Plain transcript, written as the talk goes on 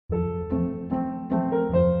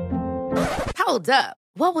Hold up.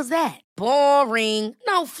 What was that? Boring.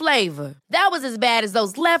 No flavor. That was as bad as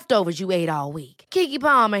those leftovers you ate all week. Keke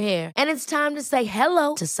Palmer here, and it's time to say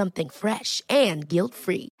hello to something fresh and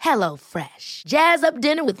guilt-free. Hello Fresh. Jazz up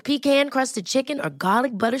dinner with pecan-crusted chicken or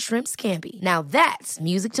garlic butter shrimp scampi. Now that's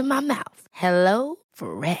music to my mouth. Hello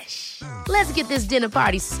Fresh. Let's get this dinner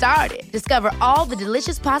party started. Discover all the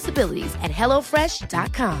delicious possibilities at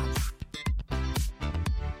hellofresh.com.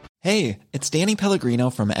 Hey, it's Danny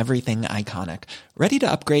Pellegrino from Everything Iconic. Ready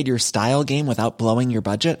to upgrade your style game without blowing your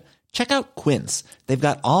budget? Check out Quince. They've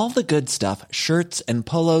got all the good stuff, shirts and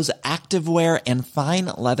polos, activewear, and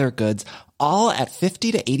fine leather goods, all at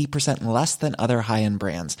 50 to 80% less than other high-end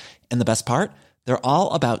brands. And the best part? They're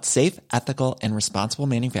all about safe, ethical, and responsible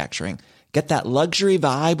manufacturing. Get that luxury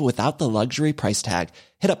vibe without the luxury price tag.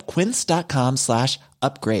 Hit up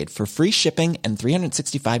quince.com/upgrade for free shipping and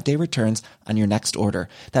 365-day returns on your next order.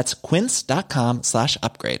 That's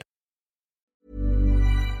quince.com/upgrade.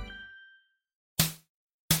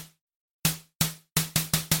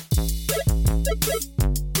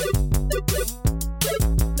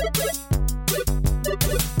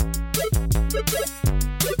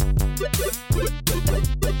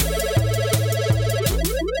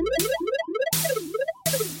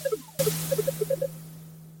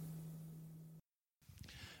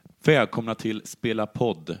 Välkomna till Spela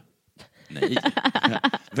podd. Nej.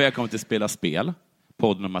 Välkomna till Spela spel.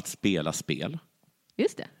 Podden om att spela spel.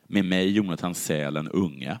 Just det. Med mig, Jonathan Sälen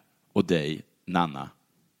Unge. Och dig, Nanna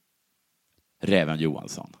Räven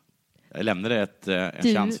Johansson. Jag lämnade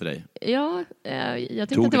en chans för dig. Ja, jag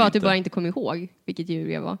tänkte att det var att du bara inte kom ihåg vilket djur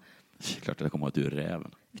jag var. Klart att jag kommer ihåg att du är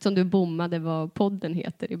räven. Eftersom du bommade vad podden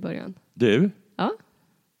heter i början. Du? Ja.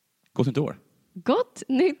 Gott nytt år. Gott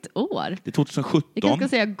nytt år. Det är 2017. Jag kanske ska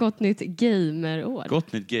säga gott nytt gamerår.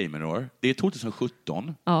 Gott nytt gamerår. Det är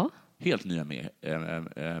 2017. Ja. Helt nya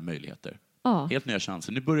möjligheter. Ja. Helt nya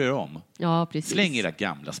chanser. Nu börjar det om. Ja, precis. Släng era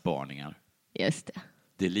gamla spaningar. Just det.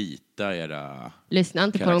 Delita era... Lyssna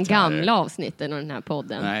inte på de gamla avsnitten av den här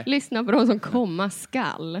podden. Nej. Lyssna på de som komma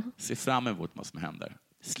skall. Se fram emot vad som händer.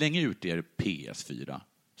 Släng ut er PS4.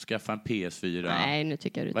 Skaffa en PS4. Nej, nu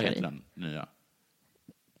tycker jag du vad tar heter i. den nya?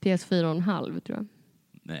 PS4,5 tror jag.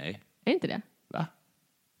 Nej. Är inte det? Va?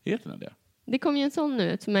 Heter den det? Det kom ju en sån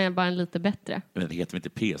nu som är bara en lite bättre. Men det heter väl inte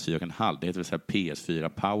PS4,5. Det heter väl så här PS4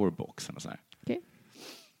 Powerbox eller så här.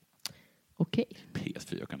 Okej.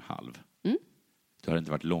 PS4,5. Mm. Du har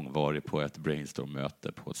inte varit långvarig på ett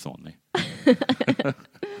brainstorm-möte på Sony.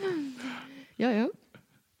 Ja.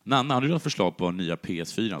 Nanna, har du något förslag på nya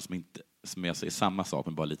PS4 som är samma sak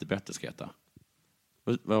men bara lite bättre ska heta?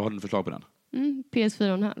 Vad har du för förslag på den?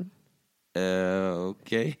 PS4,5.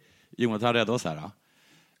 Okej. Jonathan räddade oss här.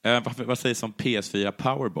 Vad sägs om PS4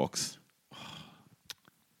 Powerbox?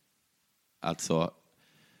 Alltså,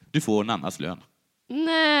 du får Nannas lön.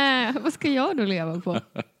 Nej, vad ska jag då leva på?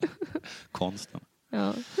 Konsten.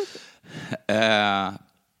 Ja.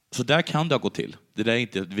 Så där kan det ha gått till. Det där är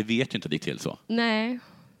inte, vi vet ju inte att det gick till så. Nej.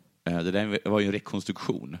 Det där var ju en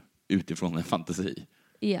rekonstruktion utifrån en fantasi.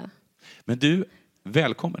 Ja. Men du,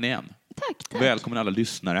 välkommen igen. Tack. Välkommen alla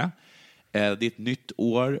lyssnare. Det är ett nytt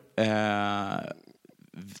år.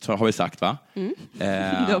 Så har vi sagt, va? Mm.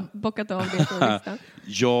 Du har bockat av det från listan.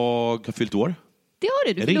 Jag har fyllt år. Det har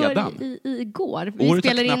du. Du fyllde igår. Vi Året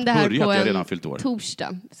spelar in det här på en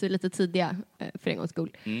torsdag. Så lite tidiga för en gångs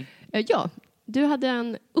skull. Mm. Ja, du hade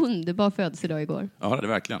en underbar födelsedag igår. Ja, det hade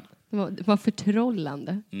verkligen. Det var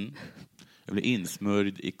förtrollande. Mm. Jag blev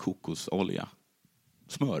insmörjd i kokosolja.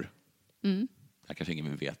 Smör. Mm. Det kanske ingen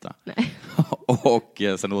vill veta. Nej. Och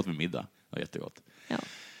sen åt vi middag. Det var jättegott. Ja.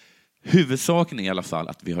 Huvudsaken är i alla fall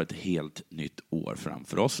att vi har ett helt nytt år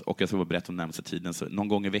framför oss. Och jag ska bara berätta om närmaste tiden. Så någon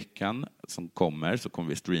gång i veckan som kommer så kommer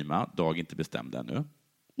vi streama. Dag inte bestämd ännu.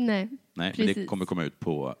 Nej, men det kommer komma ut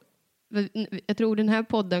på... Jag tror den här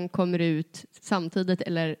podden kommer ut samtidigt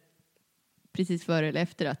eller precis före eller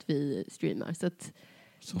efter att vi streamar. Så att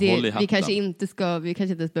vi kanske inte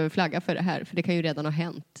behöver flagga för det här, för det kan ju redan ha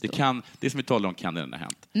hänt. Det som vi talar om kan redan ha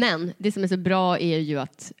hänt. Men det som är så bra är ju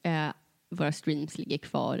att våra streams ligger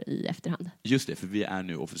kvar i efterhand. Just det, för vi är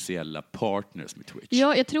nu officiella partners med Twitch.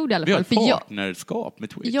 Ja, jag tror det i alla fall. Vi har ett partnerskap med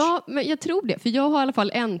Twitch. Ja, men jag tror det. För jag har i alla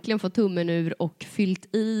fall äntligen fått tummen ur och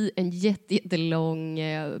fyllt i en jättelång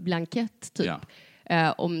blankett typ. Ja.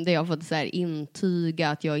 Om det jag har fått så här intyga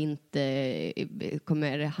att jag inte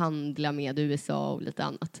kommer handla med USA och lite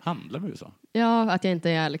annat. Handla med USA? Ja, att jag inte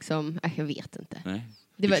är liksom... jag vet inte. Nej.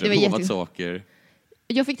 Det var lovat saker...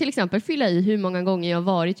 Jag fick till exempel fylla i hur många gånger jag har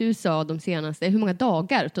varit i USA hur många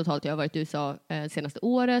dagar totalt jag har varit i USA senaste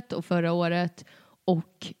året och förra året.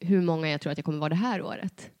 och hur många jag tror att jag kommer vara det här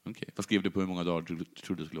året. Okej. Vad skrev du på hur många dagar du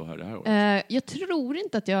trodde du skulle vara här det här året? Jag tror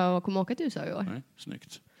inte att jag kommer åka till USA i år. Nej,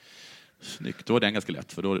 snyggt. Då var den ganska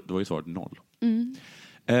lätt, för då var ju svaret 0.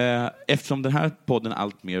 Eftersom den här podden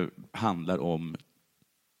allt mer handlar om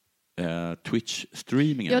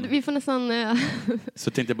Twitch-streamingen. Ja, vi får nästan...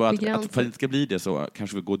 så tänkte jag bara att för att det inte ska bli det så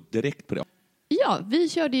kanske vi går direkt på det. Ja, vi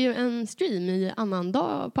körde ju en stream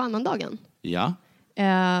på annandagen. Ja.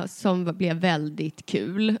 Som blev väldigt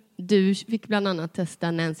kul. Du fick bland annat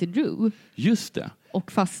testa Nancy Drew. Just det.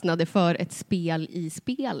 Och fastnade för ett spel i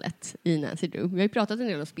spelet i Nancy Drew. Vi har ju pratat en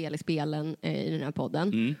del om spel i spelen i den här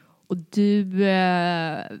podden. Och du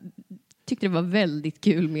tyckte det var väldigt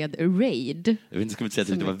kul med Raid. Jag vet inte, ska vi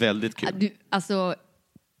säga att det var väldigt kul?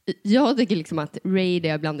 Jag tycker liksom att Raid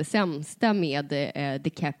är bland det sämsta med The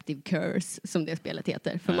Captive Curse, som det spelet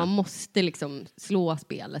heter. För man måste liksom slå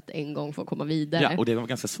spelet en gång för att komma vidare. Ja, och det var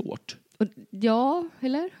ganska svårt. Ja,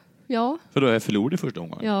 eller? Ja. För då är jag förlorade första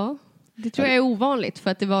gången. Ja, det tror jag är ovanligt.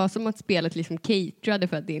 För att det var som att spelet liksom caterade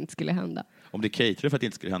för att det inte skulle hända. Om det caterade för att det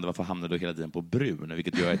inte skulle hända, varför hamnade du hela tiden på brun?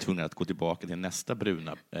 Vilket jag är tvungen att gå tillbaka till nästa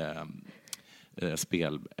bruna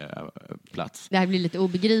spelplats. Det här blir lite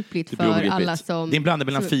obegripligt för alla som... Det är en blandning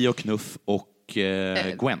mellan Fia och Knuff och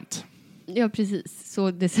Gwent. Ja, precis.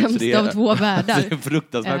 Så det sämsta av två världar. Det är en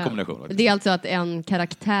fruktansvärd kombination. Det är alltså att en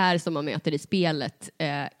karaktär som man möter i spelet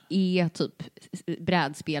är typ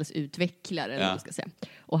brädspelsutvecklare, eller vad man ska säga.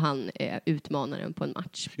 Och han utmanar den på en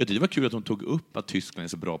match. Jag tyckte det var kul att de tog upp att Tyskland är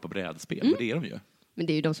så bra på brädspel. Det är de ju. Men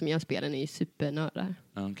det är ju de som gör spelen är ju supernördar.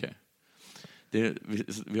 Okej.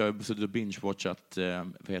 Vi har suttit och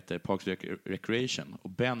binge-watchat Parks Recreation. Och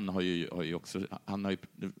Ben har ju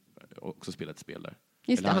också spelat ett spel där.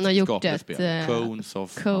 Just det, han har gjort ett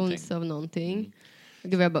Cones of någonting.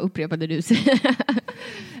 Gud, vad jag bara upprepade du säger.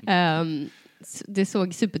 Det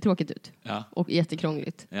såg supertråkigt ut. Ja. Och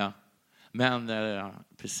jättekrångligt. Ja. Men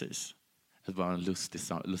precis. Det var en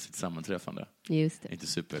lustigt sammanträffande. Just det. Inte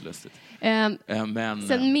superlustigt. Men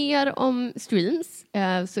sen mer om streams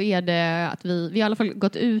så är det att vi har i alla fall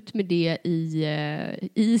gått ut med det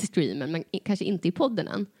i streamen, men kanske inte i podden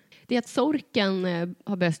än. Det är att Sorken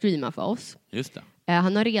har börjat streama för oss. Just det.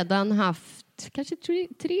 Han har redan haft kanske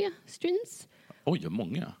 3 streams. Oj,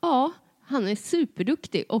 många. Ja, han är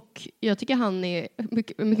superduktig och jag tycker han är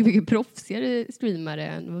mycket proffsigare streamare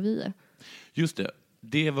än vad vi är. Just det.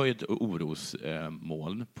 Det var ju ett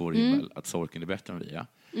orosmoln på Rimmel att Sorken är bättre än vi är.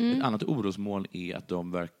 Ett annat orosmoln är att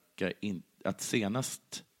de verkar att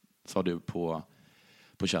senast sa du på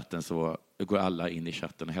chatten så går alla in i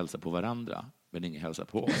chatten och hälsar på varandra. Men ingen hälsar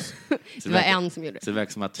på oss. Det var en som gjorde det. Så det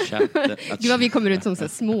verkar som att chatten... Gud vad vi kommer ut som så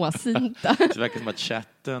småsinta. Så det verkar som att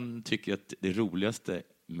chatten tycker att det roligaste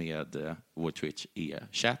med vår Twitch är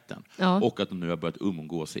chatten. Ja. Och att de nu har börjat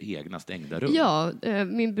umgås i egna stängda rum. Ja,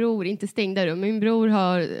 min bror, inte stängda rum. Min bror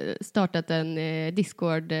har startat en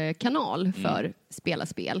Discord-kanal för Spela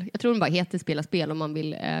spel. Jag tror den bara heter Spela spel om man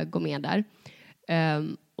vill gå med där.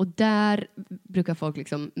 Och där brukar folk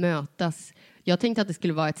liksom mötas. Jag tänkte att det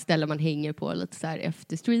skulle vara ett ställe man hänger på lite så här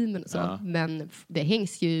efter streamen och så. Ja. Men det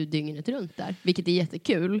hängs ju dygnet runt där, vilket är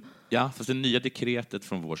jättekul. Ja, fast det nya dekretet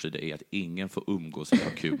från vår sida är att ingen får umgås eller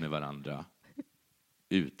ha kul med varandra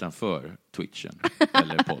utanför Twitchen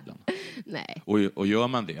eller podden. Nej. Och gör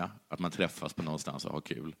man det, att man träffas på någonstans och har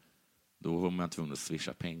kul, då var man tvungen att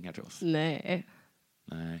swisha pengar till oss. Nej.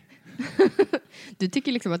 Nej. Du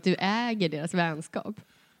tycker liksom att du äger deras vänskap.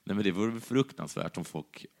 Nej, men det vore fruktansvärt om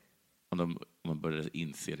man började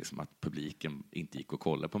inse liksom att publiken inte gick och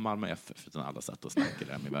kollade på Malmö FF utan alla satt och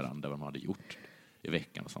snackade med varandra vad man hade gjort i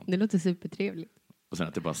veckan och sånt. Det låter supertrevligt. Och sen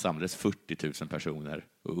att det bara samlades 40 000 personer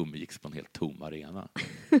och umgicks på en helt tom arena.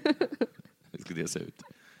 Hur skulle det se ut?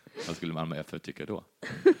 Vad skulle Malmö FF tycka då?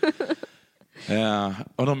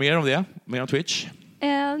 Har någon mer om det? Mer om Twitch?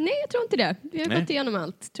 Nej, jag tror inte det. Vi har gått igenom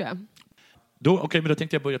allt, tror jag. Men då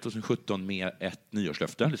tänkte jag börja 2017 med ett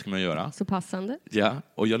nyårslöfte. Det ska man göra. Så passande. Ja,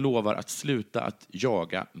 och jag lovar att sluta att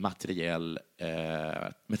jaga materiella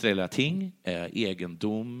ting,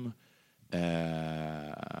 egendom,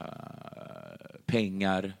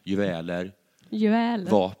 pengar, juveler,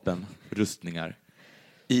 vapen, rustningar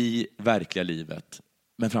i verkliga livet,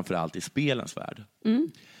 men framförallt i spelens värld.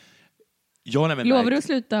 Lovar du att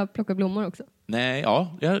sluta plocka blommor också? Nej,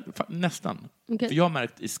 nästan. Okay. För jag har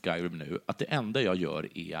märkt i Skyrim nu att det enda jag gör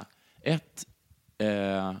är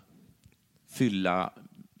fylla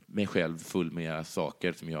mig själv full med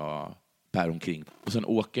saker som jag bär omkring. Och sen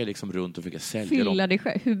åker jag liksom runt och försöker sälja dem. Fylla dig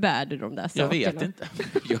själv? Hur bär du de där sakerna? Jag vet inte.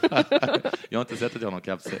 Jag har inte sett att jag har någon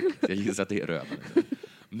kappsäck. Jag gissar att det är röd.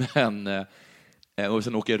 Men och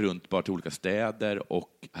sen åker jag runt bara till olika städer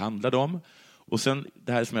och handlar dem. Och sen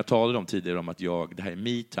det här som jag talade om tidigare om att det här är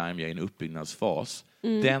me-time, jag är i en uppbyggnadsfas.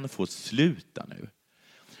 Den får sluta nu.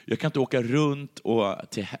 Jag kan inte åka runt och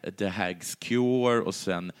till Hags Cure och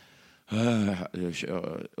sen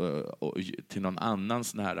till någon annan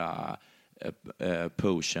sån här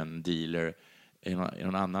potion dealer i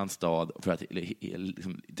någon annan stad för att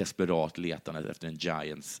liksom, desperat letande efter en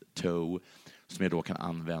giants toe som jag då kan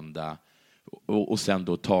använda och sen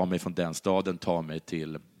då ta mig från den staden, ta mig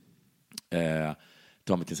till en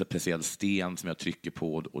speciell sten som jag trycker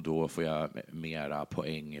på och då får jag mera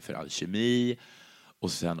poäng för alkemi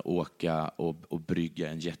och sen åka och brygga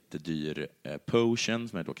en jättedyr potion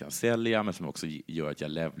som jag då kan sälja men som också gör att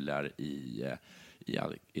jag levlar i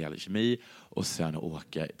alkemi och sen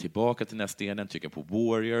åka tillbaka till den här stenen, trycka på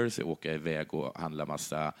Warriors, åka iväg och handla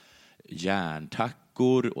massa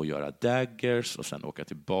järntackor och göra daggers och sen åka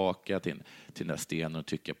tillbaka till den här stenen och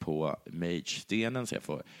trycka på mage-stenen så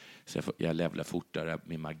jag levlar fortare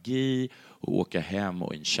med magi och åka hem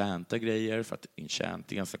och enchanta grejer för att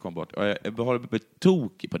enchantingen ska komma bort. Och jag har blivit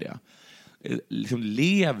tokig på det. Liksom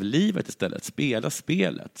lev livet istället, spela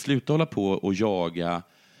spelet, sluta hålla på och jaga.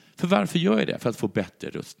 För varför gör jag det? För att få bättre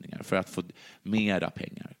rustningar, för att få mera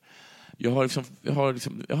pengar. Jag har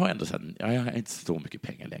inte så mycket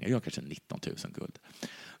pengar längre. Jag har kanske 19 000 guld.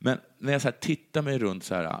 Men när jag så här tittar mig runt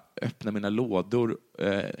så här, öppnar mina lådor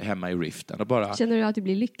hemma i Riften och bara... Känner du att du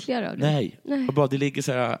blir lyckligare av det? Nej. Och bara, det ligger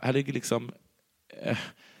så här ligger liksom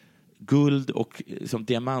guld och liksom,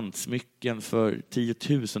 diamantsmycken för 10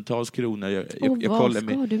 000-tals kronor. Vad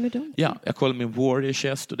ska du med dem? Ja, jag kollar min warrior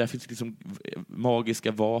chest och där finns liksom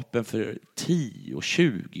magiska vapen för 10,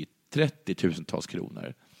 20, 30 000-tals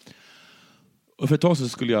kronor. Och för ett tag så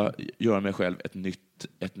skulle jag göra mig själv ett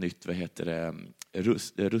nytt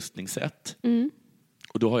rustningssätt.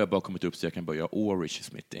 Och då har jag bara kommit upp så jag kan börja Orish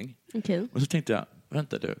smithing. Okay. Och så tänkte jag,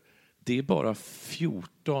 vänta du, det är bara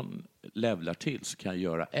 14 levlar till så kan jag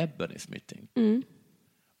göra ebony smithing.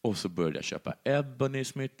 Och så började jag köpa ebony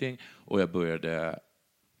smithing och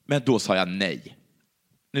men då sa jag nej.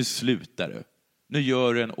 Nu slutar du. Nu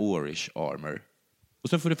gör du en Orish armor. Och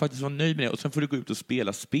sen får du faktiskt vara nöjd med det och sen får du gå ut och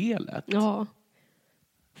spela spelet. Ja.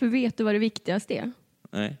 För vet du vad det viktigaste är?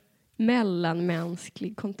 Nej.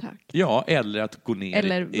 Mellanmänsklig kontakt. Ja, eller att gå ner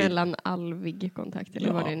eller mellanalvig kontakt,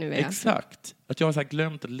 eller vad det nu är. Exakt. Att jag har så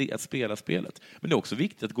glömt att spela spelet. Men det är också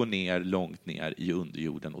viktigt att gå långt ner i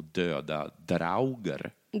underjorden och döda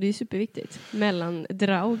drauger. Det är superviktigt.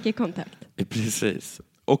 Mellandrauger kontakt. Precis.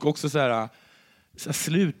 Och också så här,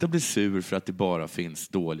 sluta bli sur för att det bara finns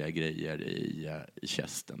dåliga grejer i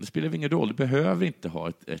kästen. Det spelar ingen roll. Du behöver inte ha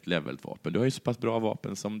ett levelat vapen. Du har ju så pass bra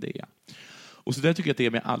vapen som det är. Och så där tycker jag att det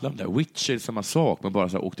är med alla de där. Witcher är samma sak. Man bara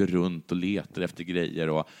så här åkte runt och letade efter grejer.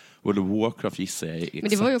 Och World of Warcraft gissar jag är exakt. Men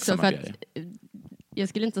det var ju också för att grejer. Jag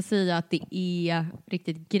skulle inte säga att det är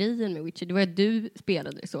riktigt grejen med Witcher. Det var att du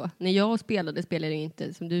spelade det så. När jag spelade jag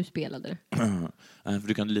inte som du spelade. För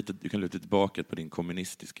du kan luta tillbaka på din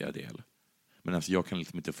kommunistiska del. Men alltså jag kan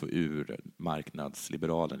liksom inte få ur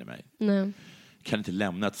marknadsliberalen i mig. Nej. Jag kan inte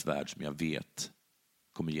lämna ett svärd som jag vet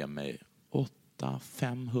kommer ge mig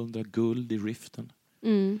 500 guld i Riften.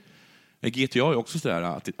 GTA är också så där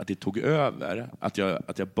att det tog över. Att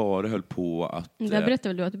jag bara höll på att... Där berättade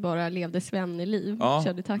väl du att du bara levde svenneliv. Ja,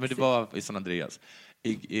 körde taxi. Men det var i San Andreas.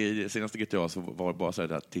 I senaste GTA så var det bara så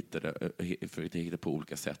att jag försökte hitta på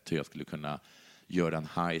olika sätt hur jag skulle kunna göra en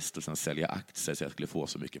heist och sen sälja aktier så jag skulle få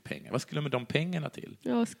så mycket pengar. Vad skulle jag med de pengarna till?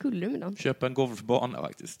 Ja, vad skulle du med dem? Köpa en golfbana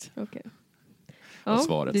faktiskt. Okej.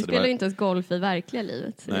 Ja, du spelar ju inte ens golf i verkliga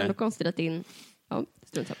livet. Så det är ändå konstigt att din... Ja,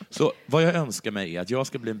 så vad jag önskar mig är att jag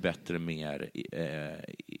ska bli en bättre, mer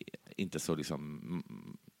inte så liksom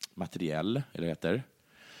materiell, eller heter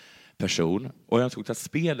person. Och jag önskar att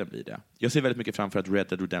spelen blir det. Jag ser väldigt mycket framför att Red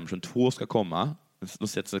Dead Redemption 2 ska komma. De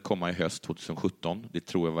sätter sig komma i höst 2017. Det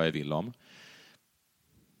tror jag vad jag vill om.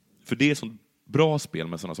 För det är så bra spel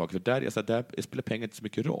med sådana saker. För där spelar pengar inte så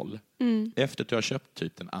mycket roll. Efter att jag har köpt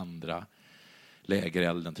typ den andra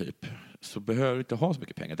lägerelden typ, så behöver du inte ha så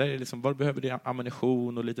mycket pengar. Där är liksom, vad behöver du?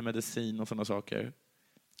 Ammunition och lite medicin och sådana saker.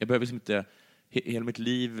 Jag behöver liksom inte, hela mitt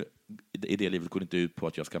liv i det livet går inte ut på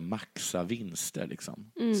att jag ska maxa vinster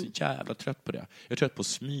liksom. Jag är så jävla trött på det. Jag är trött på att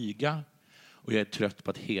smyga och jag är trött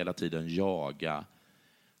på att hela tiden jaga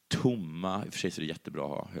tomma, i och för sig så är det jättebra att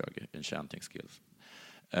ha hög enchanting skills.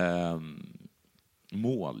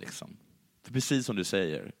 Mål liksom. För precis som du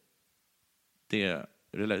säger, det är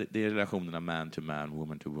relationerna man to man,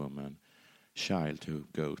 woman to woman, child to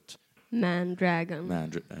goat. Man,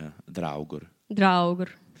 dragon. Drauger.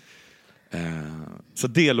 Så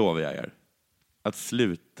det lovar jag er. Att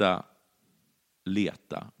sluta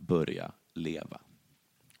leta, börja leva.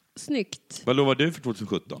 Snyggt. Vad lovar du för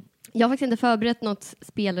 2017? Jag har faktiskt inte förberett något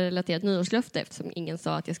spelrelaterat nyårslöfte eftersom ingen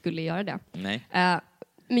sa att jag skulle göra det. Nej.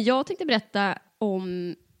 Men jag tänkte berätta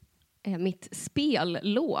om mitt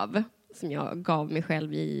spellov som jag gav mig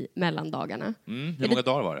själv i mellandagarna. Hur många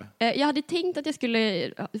dagar var det? Jag hade tänkt att jag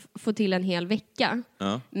skulle få till en hel vecka.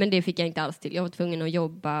 Ja. Men det fick jag inte alls till. Jag var tvungen att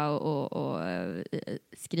jobba och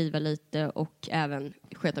skriva lite och även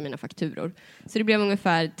sköta mina fakturor. Så det blev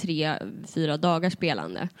ungefär 3-4 dagars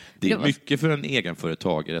spelande. Det är mycket för en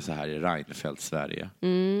egenföretagare så här i Reinfeldt, Sverige.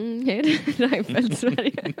 Reinfeldt,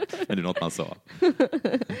 Sverige. Är det något man sa?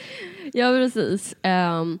 Ja, precis.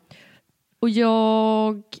 Och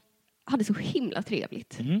jag hade så himla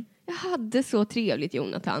trevligt. Jag hade så trevligt,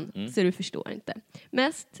 Jonathan, så du förstår inte.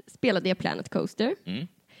 Mest spelade jag Planet Coaster.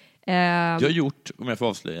 Du har gjort, om jag får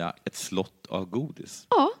avslöja, ett slott av godis.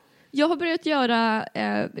 Ja, jag har börjat göra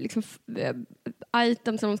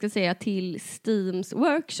items, som man ska säga, till Steams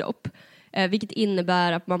workshop. Vilket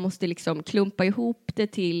innebär att man måste liksom klumpa ihop det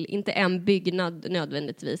till, inte en byggnad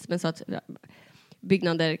nödvändigtvis, men så att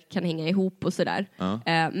byggnader kan hänga ihop och sådär.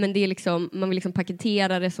 Men det är liksom, man vill liksom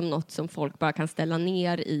paketera det som något som folk bara kan ställa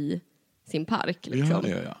ner i sin park.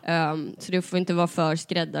 Liksom. Ja. Så det får inte vara för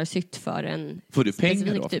skräddarsytt för en Får du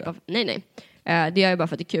pengar då? typ av... Nej. Det gör jag bara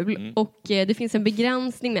för att det är kul. Och det finns en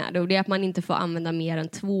begränsning med det, och det är att man inte får använda mer än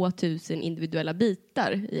 2000 individuella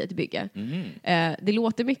bitar i ett bygge. Det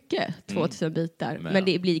låter mycket, 2000 bitar, men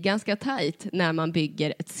det blir ganska tajt när man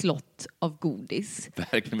bygger ett slott av godis.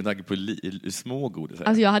 Verkligen, med tanke på små godis.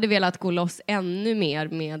 Alltså jag hade velat gå loss ännu mer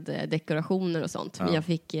med dekorationer och sånt, men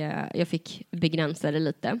jag fick begränsa det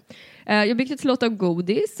lite. Jag har byggt ett slott av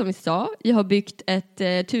godis, som vi sa. Jag har byggt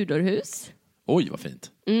ett Tudorhus. Oj, vad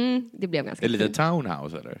fint. Det blev ganska fint. Är det fint. lite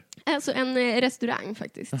townhouse, eller? Alltså en restaurang,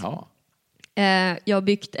 faktiskt. Jaha. Jag har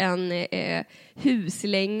byggt en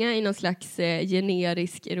huslänga i någon slags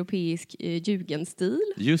generisk europeisk jugendstil.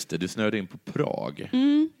 Just det, du snörde in på Prag.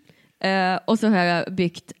 Och så har jag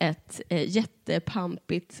byggt ett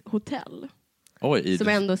jättepampigt hotell. Oj, som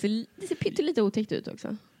ändå ser pyttelite otäckt ut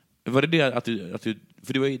också. Var det att du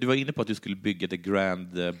för du var inne på att du skulle bygga The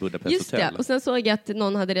Grand Budapest Just Hotel? Det, och sen såg jag att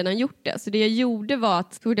någon hade redan gjort det. Så det jag gjorde var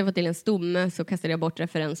att så fort jag fått till en stomme så kastade jag bort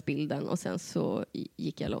referensbilden och sen så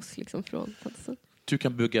gick jag loss liksom från fantasin. Du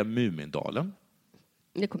kan bygga Mumindalen.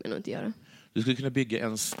 Det kommer jag nog inte göra. Du skulle kunna bygga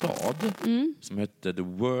en stad som heter The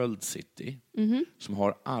World City, som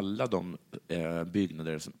har alla de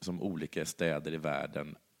byggnader som olika städer i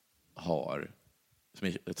världen har, som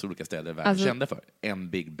är olika städer i världen kända för. En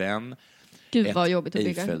Big Ben, Gud, vad jobbigt att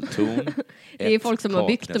bygga. Eiffeltorn. Det är folk som har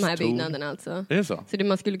byggt de här byggnaderna alltså. Är det så? Så det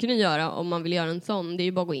man skulle kunna göra om man vill göra en sån, det är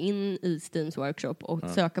ju bara att gå in i Steams workshop och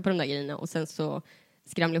söka på de där grejerna och sen så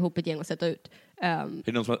skramla ihop ett gäng och sätta ut. Är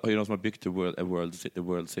det någon som har byggt The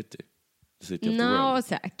World City?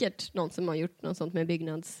 Säkert någon som har gjort något sånt med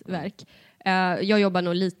byggnadsverk. Jag jobbar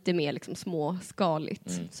nog lite mer liksom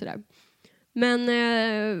småskaligt. Sådär. Men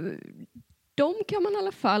de kan man i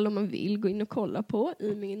alla fall, om man vill, gå in och kolla på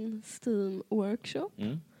i min Steam workshop.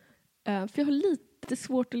 För jag har lite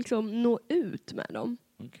svårt att liksom nå ut med dem.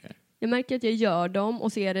 Okay. Jag märker att jag gör dem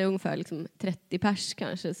och så är det ungefär liksom 30 pers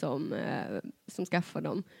kanske som skaffar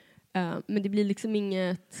dem. Men det blir liksom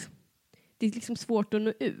inget... Det är liksom svårt att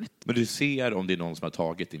nå ut. Men du ser om det är någon som har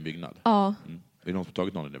tagit din byggnad? Ja. Är det någon som har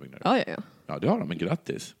tagit någon i din byggnad? Ja. Ja, det har de, men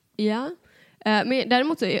grattis. Ja. Men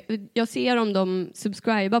däremot så, jag ser om de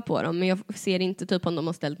subscribar på dem, men jag ser inte typ om de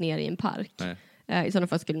har ställt ner i en park. I sådana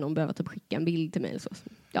fall skulle någon behöva typ skicka en bild till mig. Så.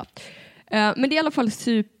 Ja. Men det är i alla fall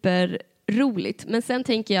superroligt. Men sen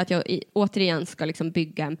tänker jag att jag återigen ska liksom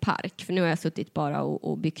bygga en park. För nu har jag suttit bara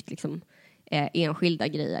och byggt liksom, enskilda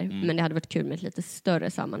grejer. Men det hade varit kul med ett lite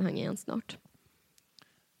större sammanhang igen snart.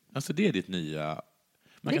 Alltså det är ditt nya...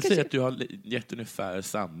 Man kan säga att du har gett ungefär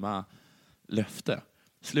samma löfte.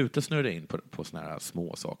 Sluta snurra in på såna här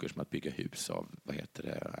små saker som att bygga hus av,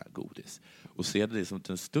 godis. Och se det som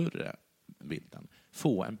den större bilden.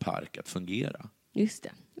 Få en park att fungera. Just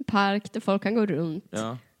det. En park där folk kan gå runt.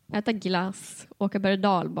 Äta glass. Åka berg- och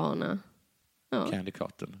dalbana. Candy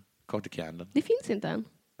Cotton. Carter Candle. Det finns inte än.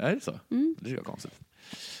 Är det så? Det är konstigt.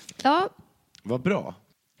 Ja. Vad bra.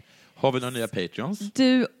 Har vi några nya Patreons?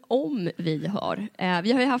 Du, om vi har.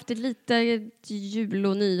 Vi har ju haft ett litet jul-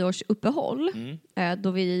 och nyårsuppehåll.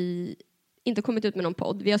 Då vi inte kommit ut med någon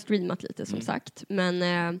podd. Vi har streamat lite som sagt. Men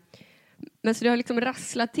så det har liksom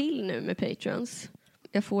rasslat till nu med Patreons.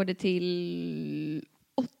 Jag får det till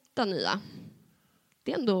 8 nya.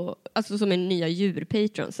 Det är ändå, alltså som är nya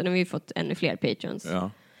djur-Patreons. Sen har vi fått ännu fler Patreons.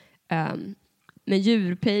 Ja. Men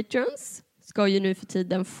djur-Patreons ska ju nu för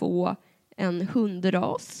tiden få en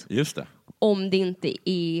hundras. Just det. om det inte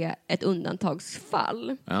är ett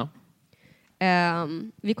undantagsfall. Ja.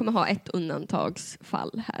 Vi kommer ha ett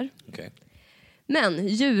undantagsfall här. Okay. Men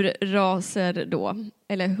djurraser då,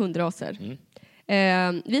 eller hundraser.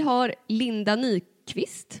 Vi har Linda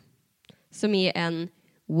Nyqvist som är en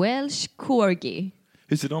Welsh Corgi.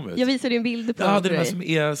 Hur ser de ut? Jag visade en bild på det är de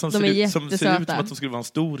här som ser ut som att de skulle vara en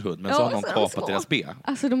stor hund, men så har någon kapat deras ben.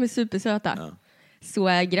 Alltså de är supersöta. Ja. Så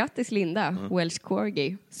grattis Linda, Welsh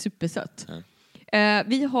Corgi, supersött.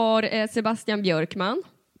 Vi har Sebastian Björkman,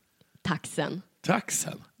 taxen.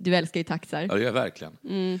 Taxen? Du älskar ju taxar. Ja, det gör jag verkligen.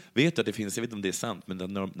 Vet du att det finns, jag vet inte om det är sant, men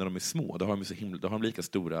när de är små, då har de lika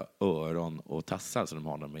stora öron och tassar som de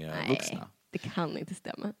har när de är vuxna. Det kan inte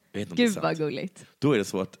stämma. Gud vad gulligt. Då är det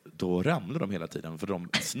så att då ramlar de hela tiden för de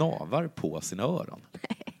snavar på sina öron.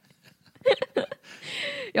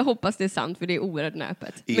 Jag hoppas det är sant för det är oerhört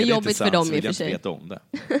näpet. Men jobbigt för dem i och för sig. Veta om det.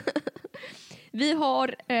 Vi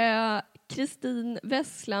har Kristin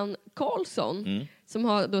Wesslan Karlsson som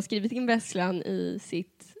har då skrivit in Wesslan i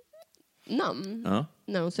sitt namn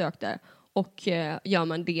när hon sökte. Och gör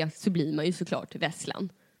man det så blir man ju såklart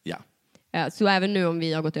Wesslan. Ja. Så även nu om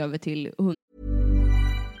vi har gått över till hund.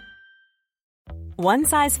 One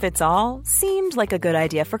size fits all seemed like a good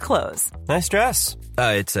idea for clothes. Nice dress.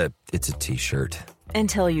 It's a t-shirt.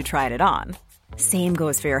 Until you tried it on. Same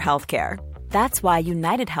goes for your healthcare. That's why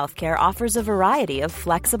United Healthcare offers a variety of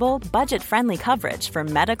flexible, budget-friendly coverage for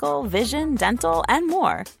medical, vision, dental, and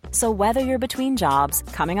more. So whether you're between jobs,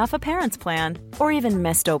 coming off a parent's plan, or even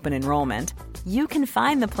missed open enrollment, you can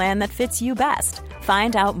find the plan that fits you best.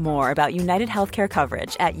 Find out more about United Healthcare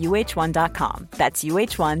coverage at uh1.com. That's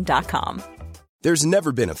uh1.com. There's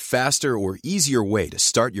never been a faster or easier way to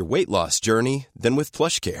start your weight loss journey than with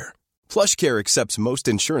PlushCare. PlushCare accepts most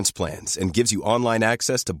insurance plans and gives you online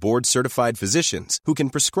access to board-certified physicians who can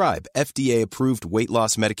prescribe FDA-approved weight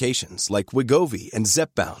loss medications like Wegovy and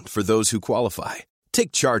Zepbound for those who qualify.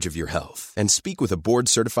 Take charge of your health and speak with a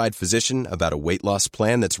board-certified physician about a weight loss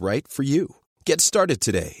plan that's right for you. Get started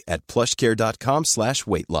today at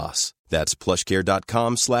plushcare.com/weightloss. That's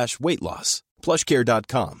plushcare.com/weightloss.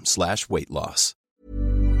 plushcare.com/weightloss.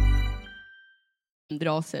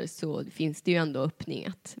 Raser så finns det ju ändå öppning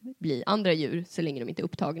att bli andra djur så länge de inte är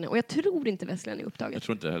upptagna. Och jag tror inte Wesslan är upptagen. Jag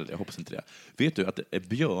tror inte heller, jag hoppas inte det. Vet du att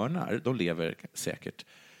björnar, de lever säkert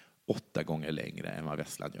 8 gånger längre än vad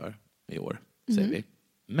Wesslan gör i år, säger vi.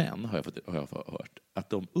 Men har jag hört att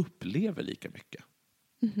de upplever lika mycket.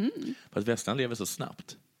 För att Wesslan lever så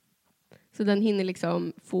snabbt. Så den hinner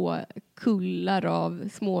liksom få kullar av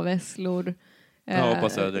småvässlor. Jag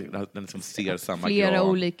hoppas att den liksom ser samma flera gran.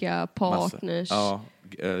 Olika partners.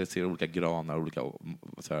 Ser olika granar,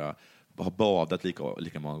 har badat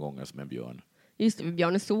lika många gånger som en björn. Just det,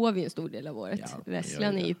 björnen sover ju en stor del av året. Ja,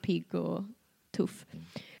 Wesslan är ju pigg och tuff.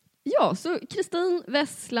 Ja, så Kristin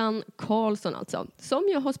Wesslan Karlsson alltså. Som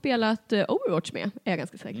jag har spelat Overwatch med, är jag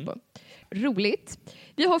ganska säker på. Roligt.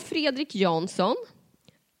 Vi har Fredrik Jansson.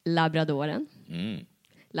 Labradoren.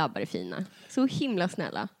 Labbar är fina. Så himla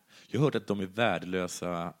snälla. Jag har hört att de är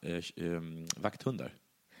värdelösa vakthundar.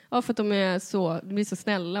 Ja, för att de blir så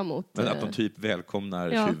snälla mot... Men att de typ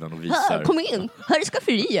välkomnar tjuven och visar... Här, kom in! Här är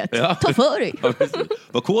skafferiet! Ja. Ta för dig! Ja,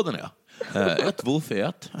 vad koden är? 1, 2 för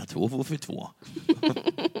 1, 2 för 2.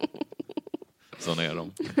 Såna är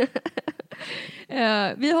de.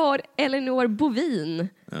 Vi har Eleanor Bovin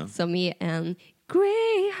som är en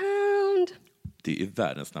greyhound. Det är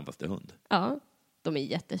världens snabbaste hund. Ja, de är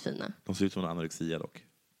jättefina. De ser ut som en anorexia dock.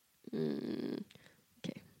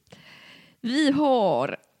 Okay. Vi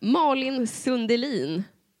har Malin Sundelin,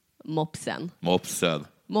 mopsen.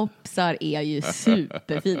 Mopsar är ju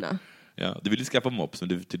superfina. Ja, du vill ju skaffa mops, men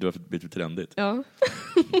det har blivit trendigt. Ja.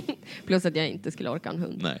 Plus att jag inte skulle orka en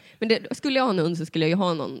hund. Nej. Men skulle jag ha en hund så skulle jag ju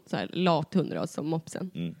ha någon så här lat hundras som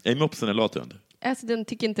mopsen. Är mopsen en lat hund? Alltså, den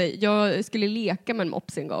tycker inte... Jag skulle leka med en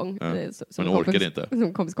mops en gång. Men orkade inte?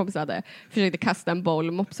 Som kompis hade. Försökte kasta en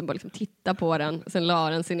boll. Mopsen bara liksom titta på den. Sen la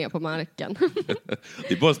den sig ner på marken.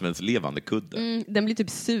 Det är bara som en levande kudde. Den blir typ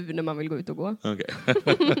sur när man vill gå ut och gå. Okay.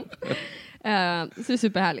 Så det är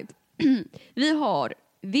superhärligt. Vi har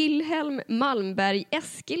Wilhelm Malmberg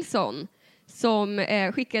Eskilsson som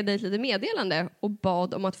skickade ett litet meddelande och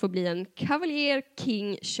bad om att få bli en Cavalier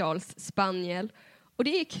King Charles Spaniel. Och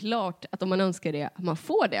det är klart att om man önskar det, man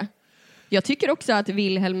får det. Jag tycker också att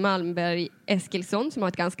Wilhelm Malmberg Eskilsson, som har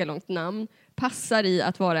ett ganska långt namn, passar i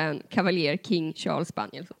att vara en Cavalier King Charles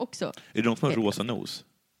Spaniel också. Är det någon som har rosa nos?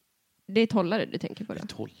 Det är tollare du tänker på det.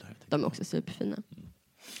 De är också superfina.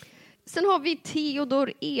 Sen har vi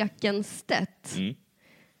Theodor Ekenstedt.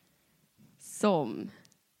 Som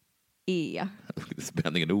är...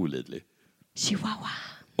 Spänningen är olidlig. Chihuahua.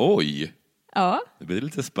 Oj! Ja. Det blir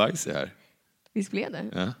lite spicy här. Visst blev det?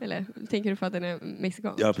 Ja. Eller tänker du för att den är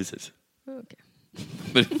mexikansk? Ja, precis. Okay.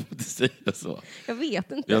 Men du får inte säga så. Jag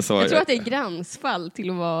vet inte. Jag tror att det är gränsfall till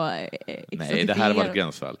att vara Nej, det här var ett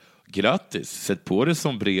gränsfall. Grattis, sätt på dig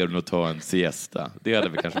sombreron och ta en siesta. Det hade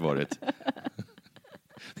väl kanske varit.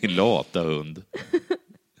 Din lata hund.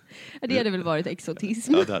 Det hade väl varit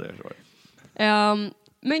exotism. Ja, det hade det varit.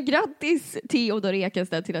 Men grattis Theodor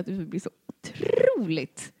Ekenstedt till att du blir så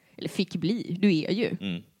otroligt, eller fick bli, du är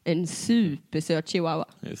ju en supersöt chihuahua.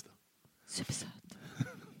 Just det. Supersöt.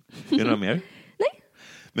 Är det något mer? Nej.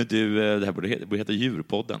 Men du, det här borde heta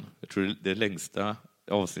Djurpodden. Jag tror det längsta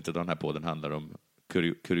avsnittet av den här podden handlar om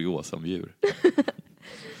kuriosa om djur.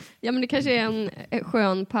 Ja, men det kanske är en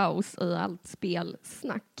skön paus i allt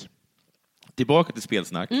spelsnack. Tillbaka till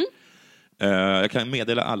spelsnack. Jag kan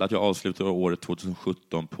meddela alla att jag avslutar året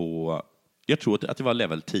 2017 på, jag tror att det var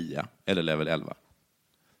level 10 eller level 11.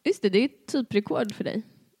 Just det, det är ett typrekord för dig.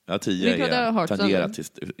 Ja, 10 är tangerat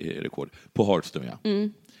till rekord. På Hearthstone, ja.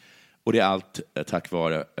 Och det är allt tack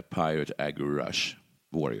vare Pirate Aggro Rush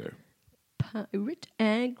Warrior. Pirate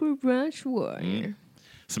Aggro Rush Warrior.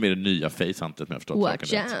 Som är det nya facehuntet med förstått.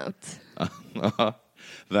 Watch out. Ja,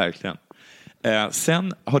 verkligen.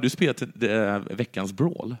 Sen har du spelat veckans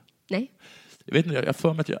Brawl? Nej. Jag vet inte, jag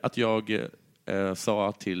för mig att jag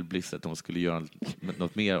sa till Blizzard att de skulle göra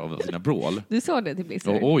något mer av sina Brawl. Du sa det till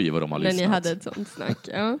Blizzard? Oj, vad de har lyssnat. När ni hade ett sånt snack,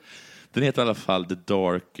 ja. Den heter i alla fall The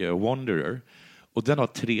Dark Wanderer. Och den har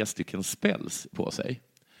 3 stycken spells på sig.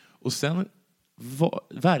 Och sen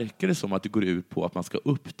verkar det som att det går ut på att man ska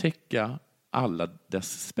upptäcka alla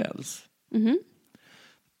dess spells.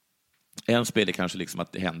 En spel är kanske liksom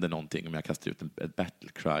att det händer någonting om jag kastar ut ett Battle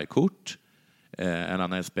Cry-kort. En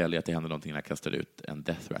annan spel är att det händer någonting när jag kastar ut en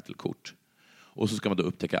Death Rattle-kort. Och så ska man då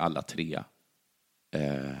upptäcka alla 3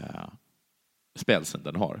 spelsen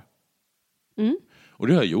den har. Och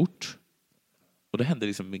det har jag gjort. Och det hände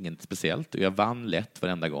liksom inget speciellt. Och jag vann lätt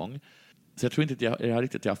varenda gång. Så jag tror inte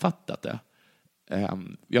att jag har fattat det.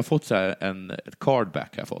 Jag har fått så här ett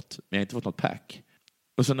cardback har jag fått. Men jag har inte fått något pack.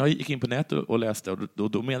 Och sen när jag gick in på nätet och läste.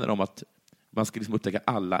 Och då menar de att man ska liksom upptäcka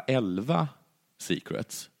alla 11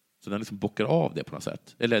 secrets. Så den liksom bockar av det på något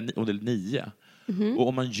sätt. Eller om det är 9. Och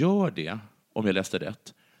om man gör det, om jag läste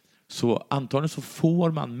rätt. Så antagligen så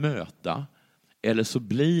får man möta. Eller så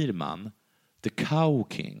blir man The Cow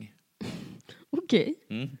King. Okej.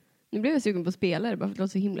 Nu blev jag sugen på spelare bara för att det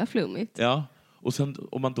låter så himla flummigt. Ja, och sen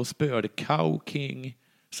om man då spör The Cow King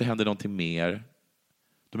så händer någonting mer.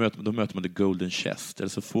 Då möter man The Golden Chest. Eller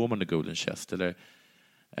så får man The Golden Chest. Eller,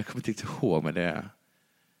 jag kommer inte riktigt ihåg, men det är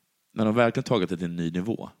när de verkligen tagit det till en ny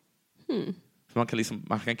nivå. Så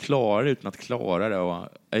man kan klara det utan att klara det. Och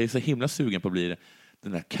jag är så himla sugen på att bli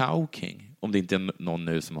den där Cow King. Om det inte är någon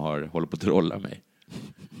nu som håller på att trolla mig.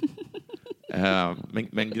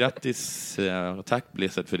 Men grattis, tack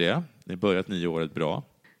Blizzard för det. Ni har börjat 9 året bra.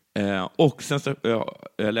 Och sen så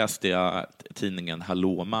läste jag tidningen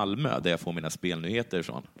Hallå Malmö där jag får mina spelnyheter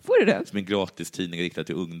ifrån. Får du det? Som en gratis tidning riktad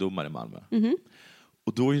till ungdomar i Malmö.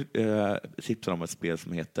 Och då tipsar de om ett spel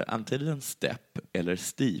som heter antingen Step eller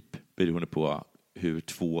Steep, beroende på hur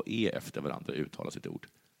 2 efter varandra uttalar sitt ord.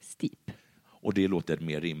 Steep. Och det låter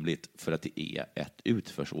mer rimligt för att det är ett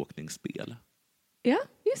utförsåkningsspel. Ja,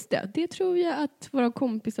 just det. Det tror jag att våra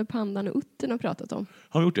kompisar Pandan och Utten har pratat om.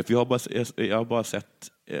 Har gjort det? För jag har bara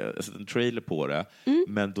sett en trailer på det.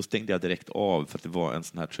 Men då stängde jag direkt av för att det var en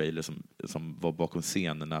sån här trailer som var bakom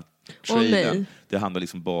scenerna. Det handlar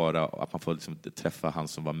liksom bara om att man får liksom träffa han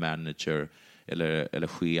som var manager eller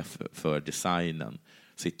chef för designen.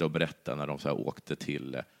 Sitta och berätta när de så här åkte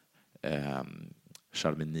till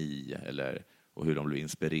Charmeny och hur de blev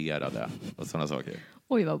inspirerade och sådana saker.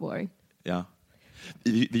 Oj, vad boring. Ja.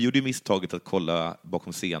 Vi gjorde misstaget att kolla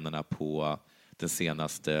bakom scenerna på den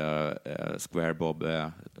senaste Swamp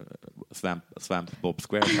Bob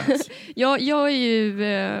SquarePants. Ja, jag är ju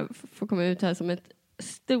får komma ut här som ett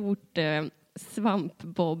stort Swamp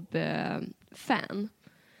Bob-fan.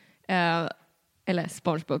 Eller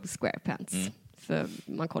SpongeBob SquarePants. För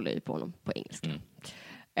man kollar ju på honom på engelska.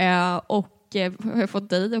 Och har fått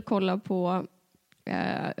dig att kolla på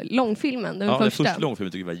långfilmen, den första. Den första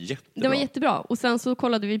långfilmen tycker jag var jättebra. Den var jättebra. Och sen så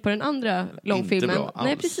kollade vi på den andra långfilmen. Inte bra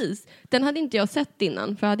Nej, alls. precis. Den hade inte jag sett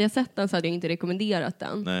innan. För hade jag sett den så hade jag inte rekommenderat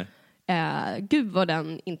den. Nej. Gud vad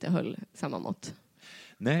den inte höll samma mått.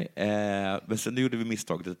 Nej, men sen gjorde vi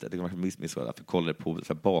misstaget att vi kollade på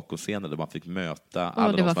så här bakom-scener där man fick möta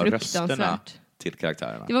alla de som rösterna till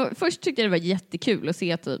karaktärerna. Först tyckte jag det var jättekul att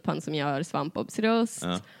se typ han som gör Svampbobs röst.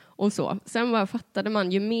 Ja. Och så. Sen fattade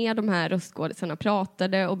man ju mer de här röstskådespelarna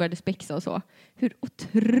pratade och började spexa och så. Hur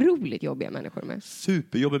otroligt jobbiga människor de är.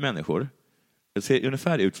 Superjobbiga människor. Det ser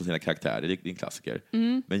ungefär ut som sina karaktärer, det är en klassiker.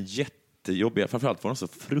 Men jättejobbiga, framförallt var de så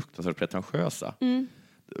fruktansvärt pretentiösa.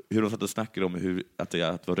 Hur de satt och snackade om att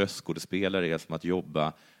vara röstskådespelare är som att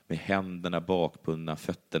jobba med händerna bakbundna,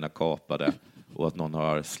 fötterna kapade och att någon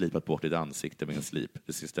har slipat bort ditt ansikte med en slip.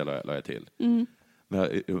 Det sista la jag till.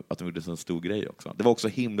 Men att de gjorde en sån stor grej också. Det var också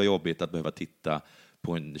himla jobbigt att behöva titta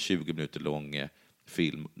på en 20 minuter lång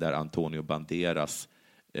film där Antonio Banderas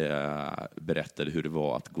berättade hur det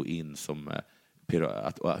var att gå in som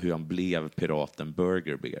hur han blev piraten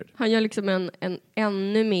Burger Beard. Han gör liksom en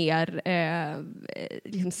ännu mer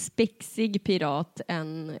liksom spexig pirat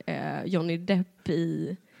än Johnny Depp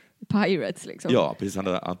i Pirates. Liksom. Ja, precis.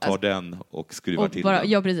 Han tar den och skruvar till den.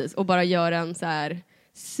 Ja, precis. Och bara gör en så här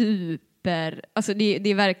super... Alltså det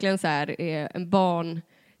är verkligen så här en barn...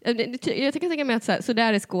 Jag kan tänka mig att så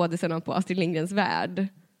där är skådisarna på Astrid Lindgrens värld.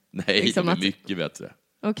 Nej, liksom de är mycket bättre.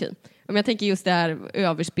 Okej. Men jag tänker just det här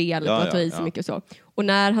överspelet och att ta i så mycket och så. Och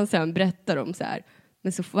när han sen berättar om så här,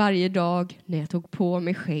 men så varje dag när jag tog på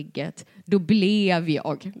mig skägget, då blev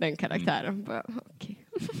jag den karaktären. Okay.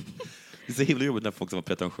 Det är så himla jobbigt när folk som var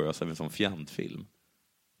pretentiösa med en sån fjantfilm.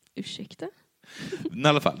 Ursäkta? Men i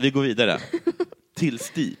alla fall, vi går vidare. Till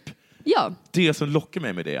Steep. Ja. Det som lockar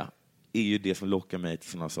mig med det är ju det som lockar mig till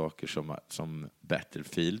sådana saker som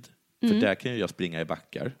Battlefield. För där kan ju jag springa i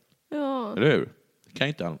backar. Ja. Eller hur? Det kan ju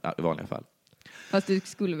inte i vanliga fall. Fast du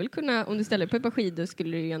skulle väl kunna, om du ställer på ett par skidor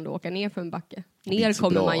skulle du ju ändå åka ner för en backe. Ner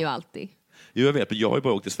kommer bra. Man ju alltid. Jo, jag vet, men jag har ju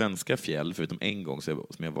bara åkt till svenska fjäll förutom en gång som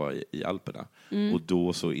jag var i Alperna. Och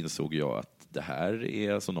då så insåg jag att det här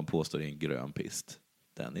är, som de påstår, en grön pist.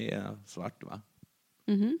 Den är svart, va?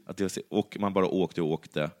 Och man bara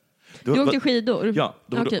åkte. Du åkte skidor? Ja.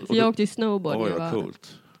 För jag åkte ju snowboard när jag var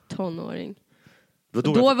coolt. tonåring.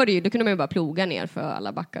 Då var det ju, då kunde man ju bara ploga ner för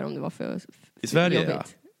alla backar om det var för i Sverige,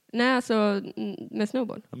 jobbigt. Ja. Nej, alltså med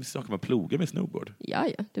snowboard. Ja, men så kan man ploga med snowboard? Ja.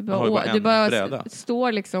 Du bara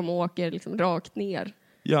står liksom och åker liksom rakt ner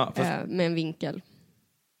med en vinkel.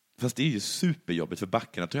 Fast det är ju superjobbigt för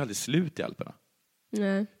backarna tar ju aldrig slut i Alperna.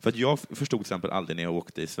 Nej. För att jag förstod till exempel aldrig när jag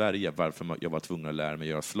åkte i Sverige varför jag var tvungen att lära mig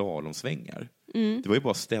göra slalomsvängar. Det var ju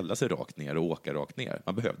bara att ställa sig rakt ner och åka rakt ner.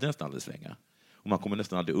 Man behövde nästan aldrig svänga. Och man kommer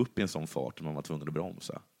nästan aldrig upp i en sån fart om man var tvungen att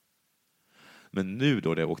bromsa. Men nu då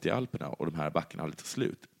när jag åkte i Alperna och de här backarna hade lite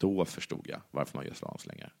slut, då förstod jag varför man gör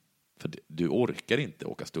slalomslängar. För du orkar inte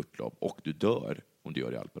åka störtlopp och du dör om du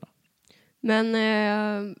gör det i Alperna.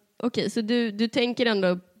 Men okej, så du tänker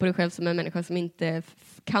ändå på dig själv som en människa som inte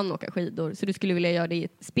kan åka skidor. Så du skulle vilja göra det i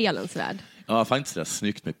spelens värld? Ja, fan inte så där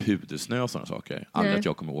snyggt med pudersnö och sådana saker. Aldrig att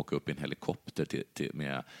jag kommer åka upp i en helikopter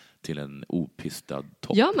till en opistad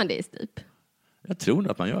topp. Gör man det i Steep? Jag tror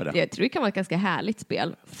nog att man gör det. Jag tror det kan vara ett ganska härligt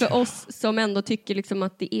spel. För oss som ändå tycker liksom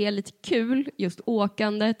att det är lite kul, just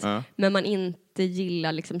åkandet, men man inte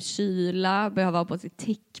gillar liksom kyla, behöver ha på sig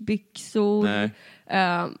täckbyxor,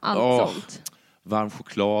 allt sånt. Varm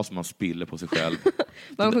choklad som man spiller på sig själv.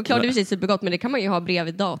 Varm choklad är precis supergott, men det kan man ju ha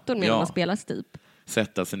bredvid datorn medan man spelar Steep.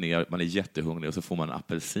 Sätta sig ner, man är jättehungrig och så får man en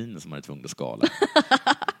apelsin som man är tvungen att skala.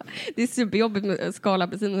 Det är superjobbigt med att skala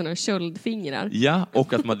apelsin med sådana köldfingrar. Ja,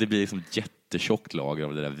 och att det blir liksom ett jättetjockt lager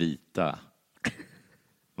av det där vita.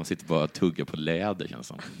 Man sitter bara och tuggar på läder, känns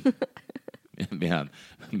som. Med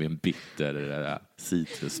en bitter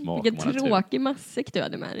citrussmak. Vilken tråkig matsäck du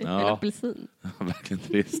hade med dig. En apelsin. Verkligen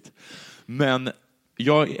trist. Men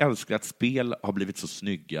jag älskar att spel har blivit så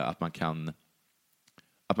snygga att man kan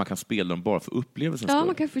spela dem bara för upplevelsen. Ja,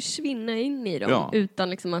 man kan försvinna in i dem utan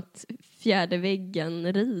liksom att fjärde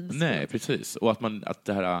väggen rivs. Nej, precis. Och att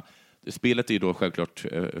det här spelet är ju då självklart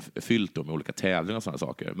fyllt då med olika tävlingar och sådana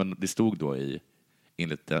saker. Men det stod då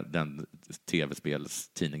enligt den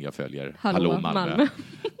tv-spelstidning jag följer, Hallå Malmö.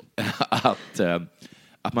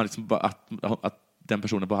 att man liksom att den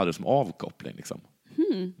personen bara hade det som avkoppling liksom.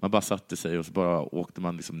 Man bara satte sig och så bara åkte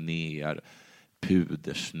man liksom ner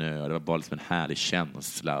pudersnö. Det var bara liksom en härlig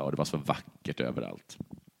känsla och det var så vackert överallt.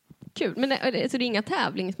 Kul, men så det är inga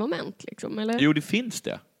tävlingsmoment liksom, eller? Jo, det finns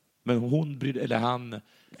det. Men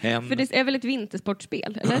hen... För det är väl ett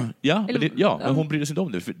vintersportspel, eller? Men hon brydde sig inte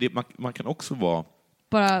om det. För man kan också bara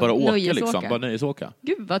åka liksom, bara nöjesåka.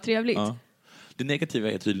 Gud, vad trevligt. Ja. Det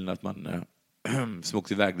negativa är tydligen att man som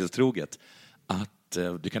också är vägledstroget, att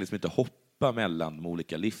du kan liksom inte hoppa mellan de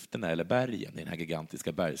olika lifterna eller bergen i den här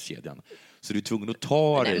gigantiska bergskedjan. Så du är tvungen att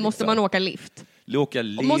ta det. Måste man åka lift?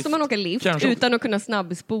 Måste man åka lift utan att kunna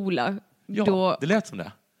snabbspola? Ja, då... det lät som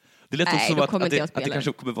det. Det lät också som att det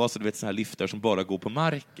kanske kommer vara så, du vet, såna här liftar som bara går på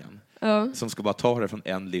marken. Som ska bara ta det från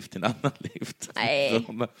en lift till en annan lift. Nej.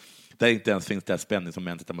 Där inte ens finns det här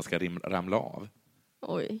spänningsmomentet där man ska ramla av.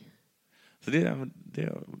 Oj. Så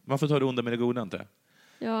man får ta det onda med det goda, inte?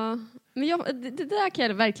 Ja, men det där kan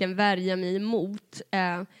jag verkligen värja mig emot.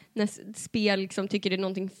 När spel liksom tycker det är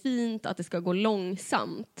någonting fint att det ska gå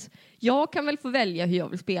långsamt. Jag kan väl få välja hur jag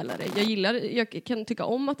vill spela det. Jag kan tycka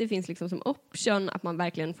om att det finns liksom som option att man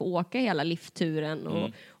verkligen får åka hela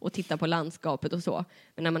liftturen och titta på landskapet och så.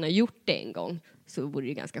 Men när man har gjort det en gång så vore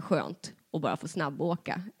det ganska skönt att bara få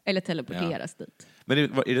snabbåka eller teleporteras dit. Men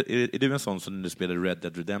är du en sån som när du spelade Red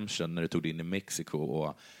Dead Redemption när du tog dig in i Mexiko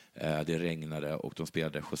och det regnade och de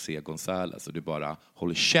spelade José González och du bara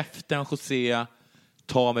håller käften José,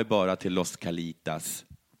 ta mig bara till Los Calitas.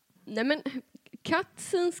 Nej men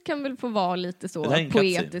cutscenes kan väl få vara lite så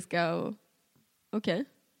poetiska och okej.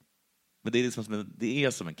 Men det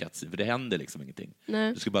är som en cutscene för det händer liksom ingenting.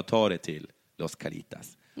 Nej. Du ska bara ta dig till Los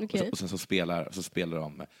Calitas. Okay. Och sen så spelar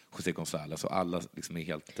de José González och alla liksom är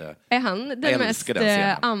helt... Är han den mest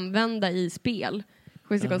använda i spel?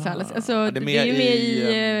 José González. Alltså, det är ju med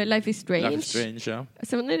i Life is Strange. Life is Strange, ja.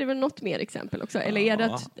 Sen är det väl något mer exempel också? Eller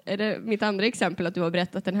är det mitt andra exempel att du har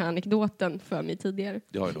berättat den här anekdoten för mig tidigare?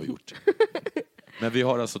 Det har jag nog gjort. Men vi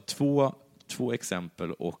har alltså två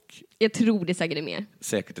exempel och... Jag tror det säkert är mer.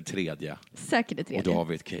 Säkert det tredje. Och då har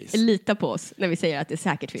vi ett case. Lita på oss när vi säger att det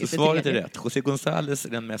säkert finns. Så svaret är rätt. José González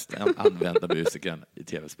är den mest använda musikern i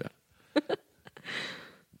tv-spel.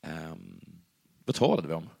 Vad talade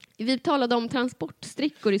vi om? Vi talade om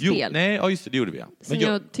transportstrickor i spel. Nej, just det gjorde vi. Som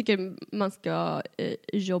jag tycker man ska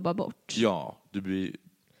jobba bort. Ja, du blir...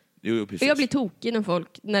 Jo, precis. Jag blir tokig när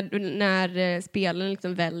folk, när spelaren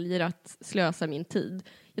liksom väljer att slösa min tid.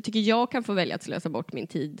 Jag tycker jag kan få välja att slösa bort min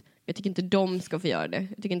tid. Jag tycker inte de ska få göra det.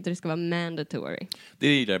 Jag tycker inte det ska vara mandatory. Det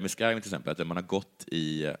är det med Skyrim till exempel, att man har gått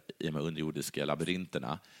i de underjordiska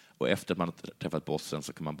labyrinterna och efter att man har träffat bossen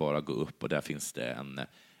så kan man bara gå upp och där finns det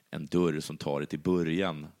en dörr som tar dig till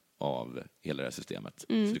början av hela det här systemet.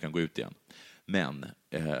 Så du kan gå ut igen. Men,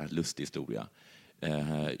 lustig historia.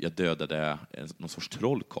 Jag dödade någon sorts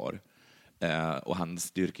trollkarl och hans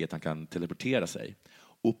styrka är att han kan teleportera sig.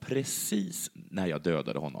 Och precis när jag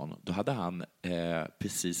dödade honom, då hade han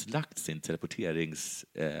precis lagt sin teleporterings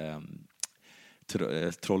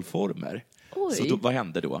trollformer. Så då, vad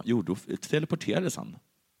hände då? Jo, då teleporterades han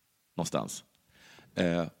någonstans.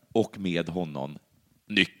 Och med honom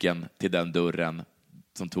nyckeln till den dörren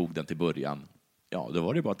som tog den till början. Ja, då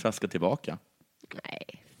var det bara att traska tillbaka.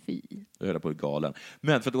 Nej, fy. Jag höll på att galen.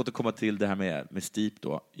 Men för att återkomma till det här med Steep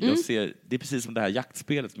då. Jag ser, det är precis som det här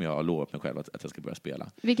jaktspelet som jag har lovat mig själv att jag ska börja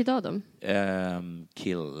spela. Vilket av dem?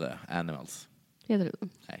 Kill Animals. Heter det?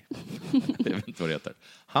 Nej, jag vet inte vad det heter.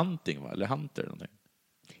 Hunting, va? Eller Hunter eller någonting.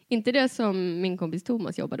 Inte det som min kompis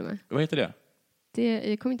Thomas jobbade med. Vad heter det?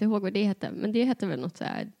 Jag kommer inte ihåg vad det hette. Men det hette väl något så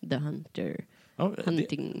här The Hunter. Ja,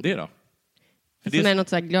 Hunting. Det då? För som är något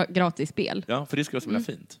så här gratis spel. Ja, för det ska vara så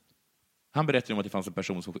väldigt fint. Han berättade om att det fanns en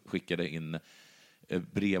person som skickade in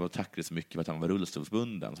brev och tackade så mycket för att han var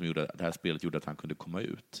rullstolsbunden som gjorde det här spelet gjorde att han kunde komma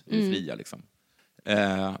ut i fria liksom.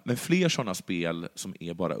 Men fler sådana spel som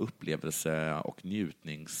är bara upplevelse och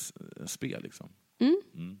njutningsspel liksom.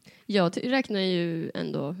 Jag räknar ju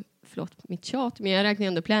ändå, förlåt mitt tjat, men jag räknar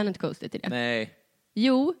ändå Planet Coaster till det. Nej.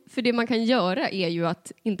 Jo, för det man kan göra är ju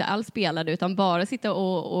att inte alls spela det utan bara sitta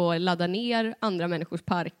och ladda ner andra människors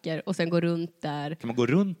parker och sen gå runt där. Kan man gå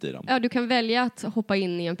runt i dem? Ja, du kan välja att hoppa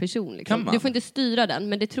in i en person. Liksom. Du får inte styra den,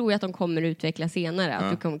 men det tror jag att de kommer utveckla senare.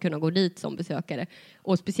 Att du kommer kunna gå dit som besökare.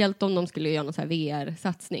 Och speciellt om de skulle göra någon så här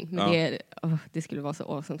VR-satsning. Men det skulle vara så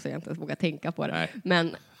awesome så jag inte ens vågar tänka på det.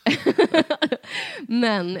 Nej.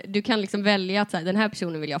 Men du kan liksom välja att så här, den här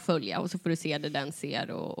personen vill jag följa och så får du se det den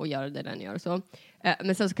ser och göra det den gör. Så.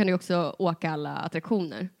 Men sen så kan du också åka alla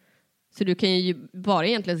attraktioner. Så du kan ju bara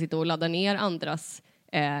egentligen sitta och ladda ner andras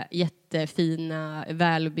jättefina,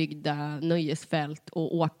 välbyggda nöjesfält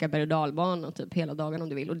och åka berg- och dalbanan typ hela dagen om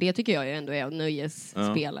du vill. Och det tycker jag ju ändå är att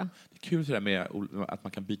nöjesspela. Det är kul så där med att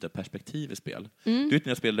man kan byta perspektiv i spel. Du vet när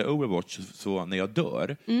jag spelade Overwatch så när jag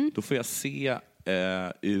dör, då får jag se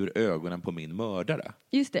ur ögonen på min mördare.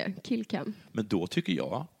 Just det, killcam. Men då tycker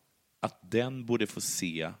jag att den borde få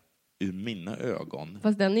se ur mina ögon.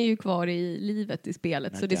 Fast den är ju kvar i livet i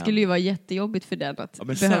spelet. Så det skulle ju vara jättejobbigt för den att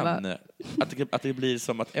behöva... Sen, att det blir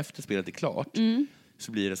som att efter spelet är klart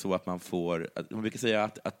så blir det så att man får... Man brukar säga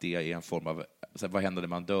att det är en form av... Så här, vad händer när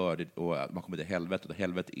man dör och man kommer till helvetet? Och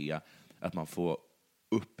helvetet är att man får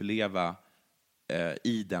uppleva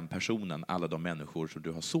i den personen alla de människor som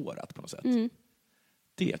du har sårat på något sätt.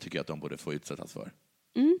 Det tycker jag att de borde få utsättas för.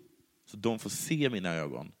 Så de får se mina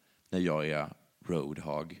ögon när jag är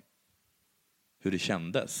Roadhog. Hur det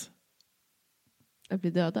kändes. Att bli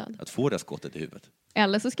dödad. Att få det skottet i huvudet.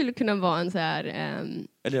 Eller så skulle det kunna vara en så här...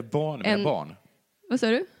 Eller barn. Vad sa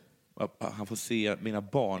du? Han får se mina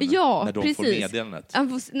barn när de får meddelandet. Han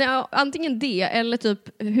får, antingen det eller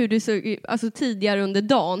typ hur du såg, alltså tidigare under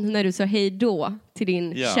dagen när du sa hej då till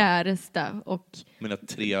din käresta och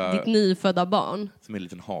ditt nyfödda barn. Som är en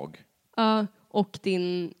liten hag. Och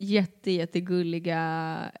din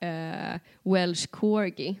jättegulliga Welsh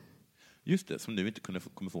corgi. Just det, som nu inte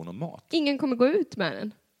kommer få någon mat. Ingen kommer gå ut med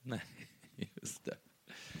den. Nej, just det.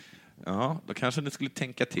 Ja, då kanske ni skulle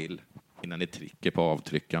tänka till innan ni trycker på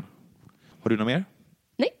avtrycka. Har du något mer?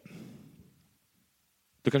 Nej.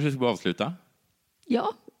 Då kanske vi ska avsluta.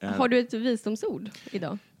 Ja, har du ett visdomsord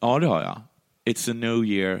idag? Ja, det har jag. It's a new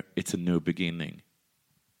year, it's a new beginning.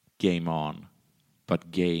 Game on, but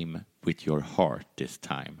game with your heart this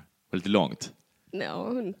time. Var lite långt.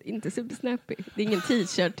 No, inte supersnappy. Det är ingen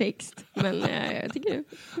t-shirt-text, men jag tycker det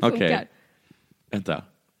funkar. Okej. Vänta.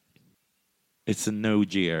 It's a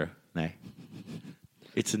new year. Nej.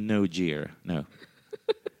 It's a new year. No.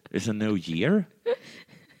 It's a new year?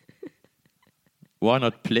 Why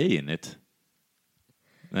not play in it?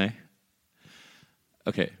 Nej.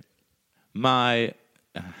 Okej.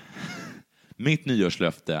 Mitt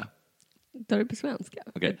nyårslöfte. Tar du på svenska?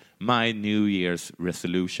 Okej. My New Year's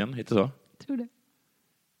resolution, heter det så? Tror det.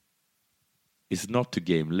 Is not to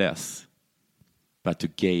game less, but to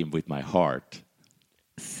game with my heart.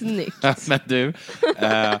 Snyggt. Men du,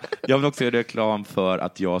 jag vill också göra reklam för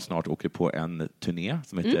att jag snart åker på en turné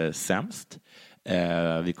som heter Sämst.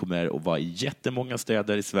 Vi kommer att vara i jättemånga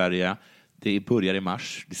städer i Sverige. Det börjar i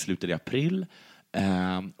mars, det slutar i april.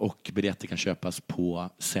 Och biljetter kan köpas på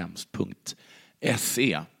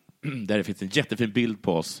sämst.se. Där det finns en jättefin bild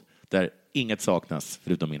på oss där inget saknas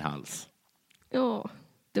förutom min hals. Ja,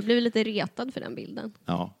 du blev lite retad för den bilden.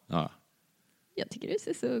 Ja. Jag tycker det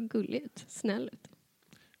ser så gullig ut, snäll ut.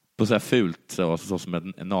 På så här fult, så som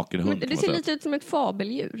en naken hund. Men det ser lite ut som ett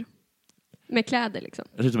fabeldjur. Med kläder liksom.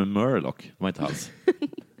 Det ser ut som en Murloc, de har inte hals.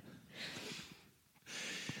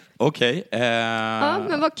 Okej. Ja,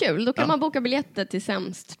 men vad kul. Då kan man boka biljetter till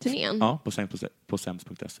Sämst-turnén. Ja, på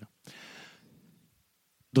sämst.se.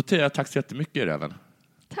 Då säger jag tack så jättemycket, Röven.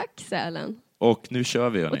 Tack, Sälen. Och nu kör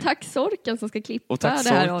vi, hörni. Och tack Sorken som ska klippa och tack det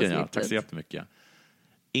här Sorken, avsnittet. Tack så jättemycket.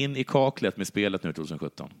 In i kaklet med spelet nu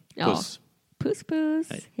 2017. Puss. Puss.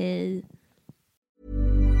 Hej.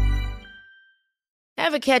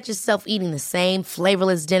 Ever catch yourself eating the same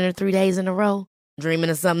flavorless dinner 3 days in a row?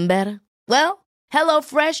 Dreaming of something better? Well,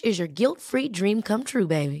 HelloFresh is your guilt-free dream come true,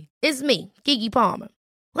 baby. It's me, Keke Palmer.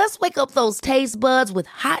 Let's wake up those taste buds with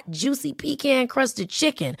hot, juicy pecan-crusted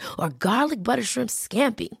chicken or garlic butter shrimp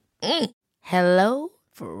scampi. Hello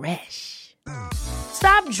Fresh.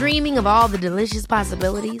 Stop dreaming of all the delicious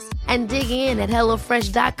possibilities and dig in at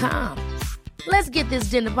HelloFresh.com. Let's get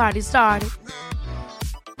this dinner party started.